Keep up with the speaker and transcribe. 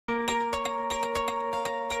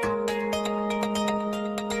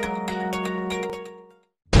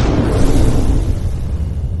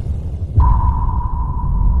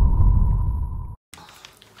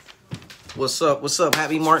What's up? What's up?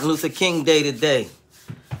 Happy Martin Luther King Day today.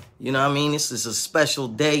 You know what I mean? This is a special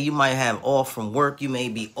day. You might have off from work. You may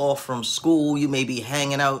be off from school. You may be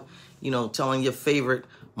hanging out, telling your favorite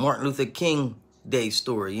Martin Luther King Day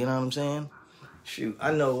story. You know what I'm saying? Shoot,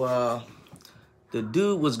 I know the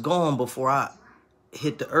dude was gone before I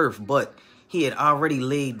hit the earth, but he had already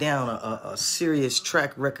laid down a serious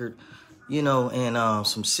track record, and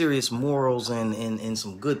some serious morals and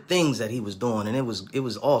some good things that he was doing. And it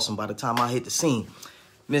was awesome by the time I hit the scene.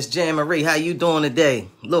 Miss Jan Marie, how you doing today?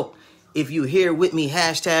 Look, if you here with me,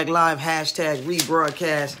 hashtag live, hashtag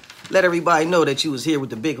rebroadcast, let everybody know that you was here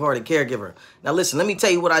with the big-hearted caregiver. Now listen, let me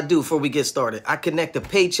tell you what I do before we get started. I connect the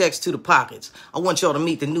paychecks to the pockets. I want y'all to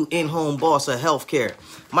meet the new in-home boss of healthcare.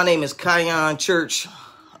 My name is Khyon Church.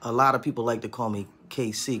 A lot of people like to call me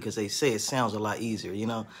KC because they say it sounds a lot easier,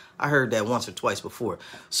 I heard that once or twice before.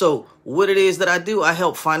 So what it is that I do, I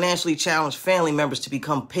help financially challenged family members to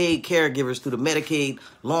become paid caregivers through the Medicaid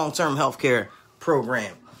long-term health care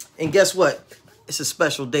program. And guess what? It's a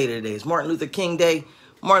special day today. It's Martin Luther King Day.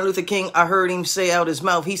 Martin Luther King, I heard him say out his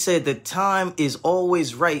mouth, he said, the time is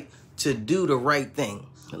always right to do the right thing.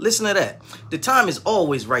 Listen to that. The time is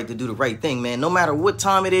always right to do the right thing, man. No matter what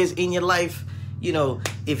time it is in your life,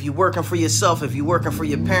 if you're working for yourself, if you're working for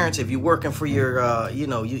your parents, if you're working for your,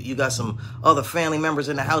 you got some other family members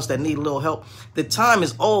in the house that need a little help, the time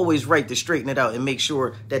is always right to straighten it out and make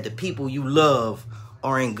sure that the people you love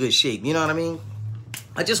are in good shape. You know what I mean?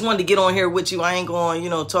 I just wanted to get on here with you. I ain't going,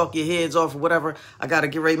 talk your heads off or whatever. I got to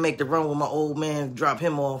get ready to make the run with my old man, drop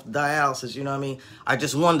him off dialysis, you know what I mean? I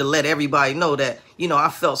just wanted to let everybody know that, I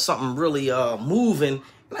felt something really moving.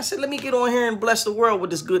 And I said, let me get on here and bless the world with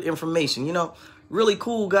this good information, Really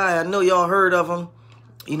cool guy. I know y'all heard of him.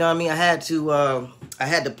 You know what I mean? I had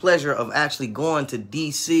the pleasure of actually going to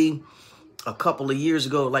DC a couple of years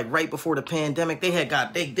ago, like right before the pandemic.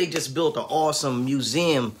 They just built an awesome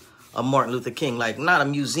museum of Martin Luther King. Like not a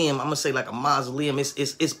museum, I'm gonna say like a mausoleum.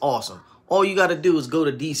 It's awesome. All you gotta do is go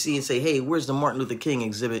to DC and say, hey, where's the Martin Luther King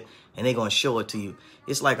exhibit? And they're gonna show it to you.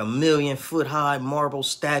 It's like a 1,000,000-foot high marble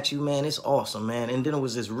statue, man. It's awesome, man. And then it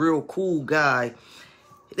was this real cool guy.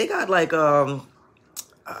 They got like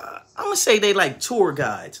I'm gonna say they like tour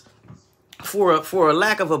guides. For a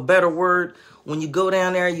lack of a better word, when you go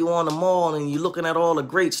down there, you on the mall and you're looking at all the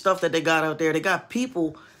great stuff that they got out there. They got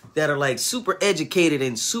people that are like super educated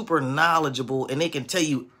and super knowledgeable, and they can tell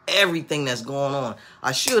you everything that's going on.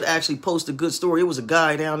 I should actually post a good story. It was a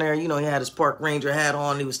guy down there, he had his park ranger hat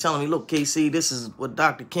on. He was telling me, look, KC, this is what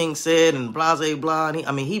Dr. King said and blah, blah, blah.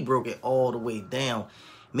 And he broke it all the way down.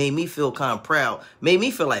 Made me feel kind of proud. Made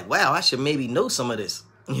me feel like, wow, I should maybe know some of this.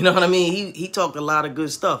 You know what I mean? He talked a lot of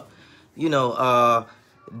good stuff.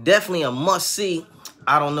 Definitely a must-see.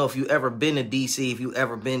 I don't know if you ever been to DC, if you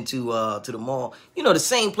ever been to the mall. The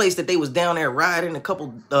same place that they was down there riding a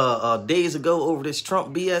couple days ago over this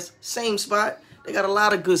Trump BS, same spot. They got a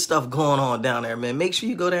lot of good stuff going on down there, man. Make sure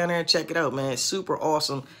you go down there and check it out, man. It's super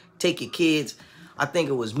awesome. Take your kids. I think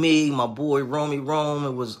it was me, my boy Romy Rome.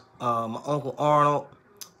 It was my Uncle Arnold.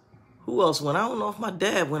 Who else went? I don't know if my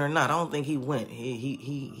dad went or not. I don't think he went.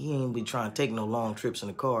 He ain't be trying to take no long trips in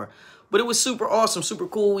the car. But it was super awesome, super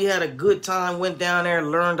cool. We had a good time, went down there,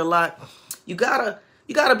 learned a lot. You gotta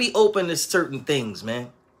be open to certain things, man.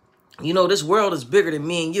 This world is bigger than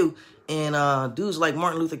me and you. And dudes like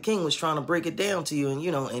Martin Luther King was trying to break it down to you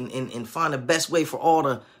and find the best way for all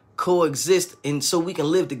to coexist and so we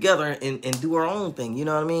can live together and do our own thing, you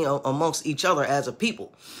know what I mean, amongst each other as a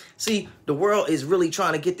people. See, the world is really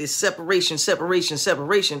trying to get this separation,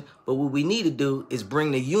 but what we need to do is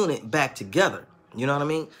bring the unit back together. You know what I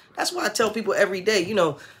mean? That's why I tell people every day,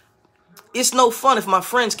 it's no fun if my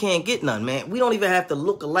friends can't get none, man. We don't even have to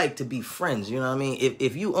look alike to be friends, you know what I mean?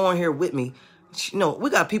 If you on here with me, we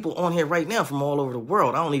got people on here right now from all over the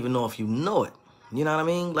world. I don't even know if you know it. You know what I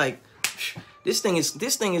mean? Like, this thing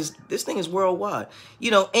is worldwide.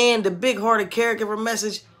 And the big-hearted caregiver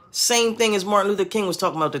message, same thing as Martin Luther King was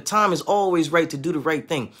talking about. The time is always right to do the right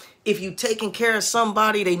thing. If you taking care of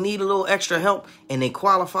somebody, they need a little extra help and they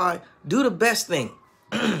qualify, do the best thing.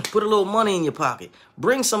 Put a little money in your pocket.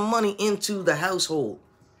 Bring some money into the household.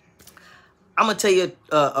 I'm going to tell you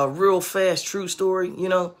a real fast true story.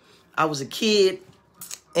 I was a kid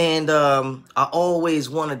and I always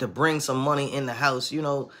wanted to bring some money in the house.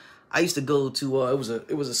 I used to go to, it was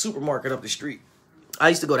a supermarket up the street. I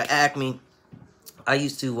used to go to Acme. I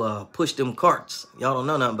used to push them carts. Y'all don't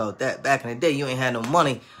know nothing about that. Back in the day, you ain't had no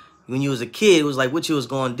money. When you was a kid, it was like what you was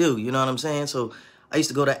going to do. You know what I'm saying? So I used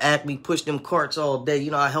to go to Acme, push them carts all day.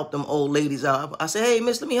 I helped them old ladies out. I said, hey,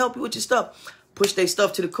 miss, let me help you with your stuff. Push their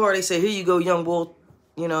stuff to the car. They say, here you go, young boy.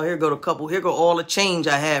 You know, here go all the change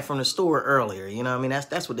I had from the store earlier. You know what I mean?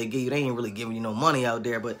 That's what they give you. They ain't really giving you no money out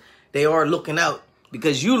there, but they are looking out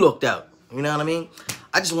because you looked out. You know what I mean?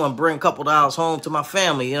 I just want to bring a couple dollars home to my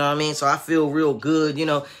family, you know what I mean? So I feel real good, you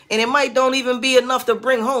know. And it might don't even be enough to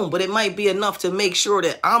bring home, but it might be enough to make sure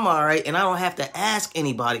that I'm all right and I don't have to ask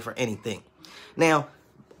anybody for anything. Now,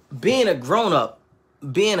 being a grown-up,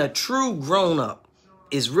 being a true grown-up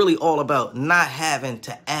is really all about not having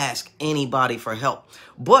to ask anybody for help.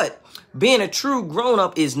 But being a true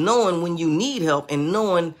grown-up is knowing when you need help and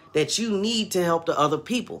knowing that you need to help the other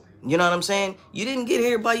people. You know what I'm saying? You didn't get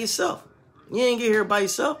here by yourself. You didn't get here by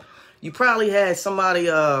yourself. You probably had somebody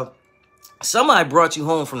brought you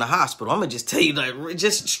home from the hospital. I'm going to just tell you, like,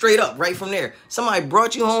 just straight up, right from there. Somebody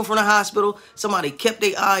brought you home from the hospital. Somebody kept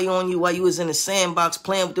their eye on you while you was in the sandbox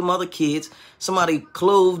playing with them other kids. Somebody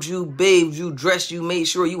clothed you, bathed you, dressed you, made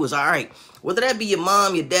sure you was all right. Whether that be your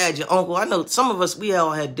mom, your dad, your uncle. I know some of us, we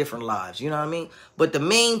all had different lives, you know what I mean? But the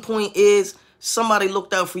main point is somebody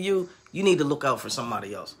looked out for you. You need to look out for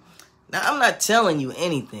somebody else. Now, I'm not telling you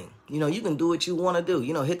anything. You know, you can do what you want to do.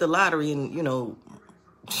 You know, hit the lottery and, you know,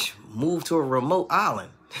 move to a remote island.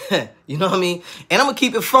 You know what I mean? And I'm going to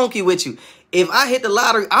keep it funky with you. If I hit the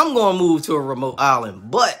lottery, I'm going to move to a remote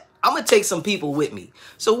island. But I'm going to take some people with me.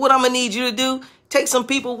 So what I'm going to need you to do, take some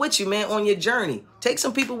people with you, man, on your journey. Take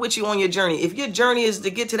some people with you on your journey. If your journey is to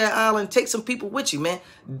get to that island, take some people with you, man.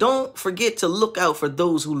 Don't forget to look out for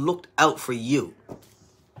those who looked out for you.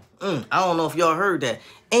 I don't know if y'all heard that.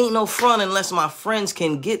 Ain't no fun unless my friends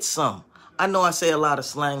can get some. I know I say a lot of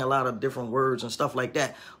slang, a lot of different words and stuff like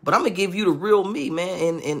that, but I'm going to give you the real me,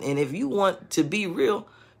 man. And if you want to be real,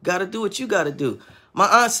 got to do what you got to do. My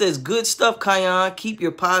aunt says, good stuff, Khyon. Keep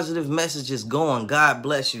your positive messages going. God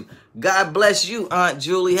bless you. God bless you, Aunt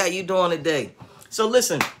Julie. How you doing today? So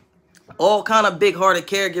listen, all kind of big-hearted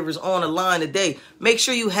caregivers on the line today. Make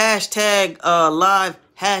sure you hashtag live,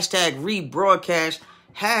 hashtag rebroadcast,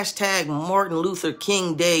 hashtag Martin Luther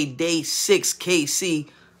King Day, Day 6 KC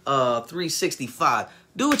 365.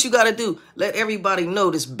 Do what you got to do. Let everybody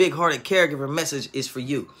know this big-hearted caregiver message is for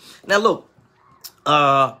you. Now, look,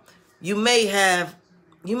 you may have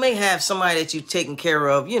somebody that you're taking care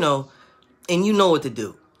of, you know, and you know what to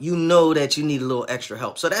do. You know that you need a little extra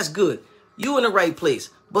help. So that's good. You in the right place.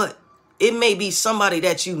 But it may be somebody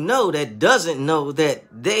that you know that doesn't know that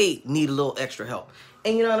they need a little extra help.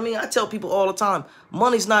 And you know what I mean? I tell people all the time,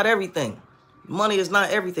 money's not everything. Money is not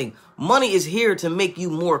everything. Money is here to make you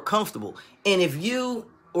more comfortable. And if you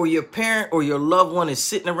or your parent or your loved one is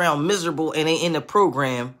sitting around miserable and ain't in the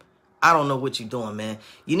program, I don't know what you're doing, man.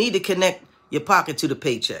 You need to connect your pocket to the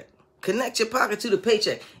paycheck. Connect your pocket to the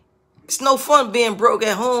paycheck. It's no fun being broke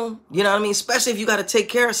at home, you know what I mean? Especially if you got to take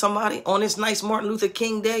care of somebody on this nice Martin Luther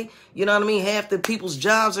King Day. You know what I mean? Half the people's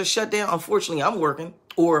jobs are shut down. Unfortunately, I'm working.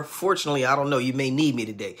 Or fortunately, I don't know. You may need me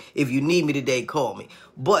today. If you need me today, call me.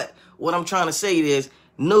 But what I'm trying to say is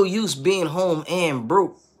no use being home and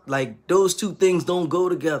broke. Like, those two things don't go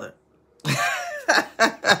together.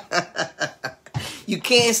 You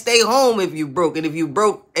can't stay home if you broke. And if you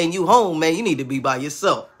broke and you home, man, you need to be by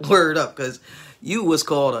yourself. Word up, because you was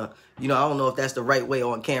called a, you know, I don't know if that's the right way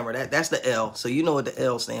on camera. That's the L. So you know what the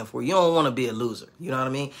L stand for. You don't want to be a loser. You know what I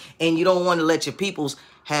mean? And you don't want to let your peoples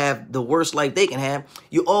have the worst life they can have.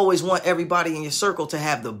 You always want everybody in your circle to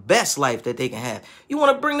have the best life that they can have. You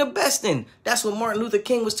want to bring the best in. That's what Martin Luther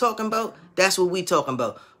King was talking about. That's what we talking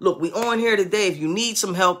about. Look, we on here today. If you need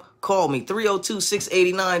some help, call me.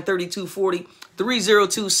 302-689-3240.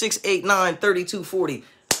 302-689-3240.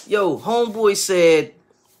 Yo, homeboy said,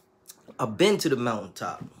 I've been to the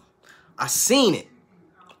mountaintop. I seen it.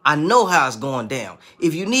 I know how it's going down.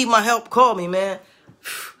 If you need my help, call me, man.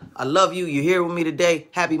 I love you. You're here with me today.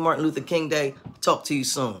 Happy Martin Luther King Day. Talk to you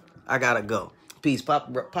soon. I gotta go. Peace. Pop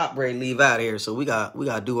Ray leave out here, so we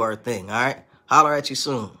gotta do our thing. All right. Holler at you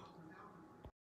soon.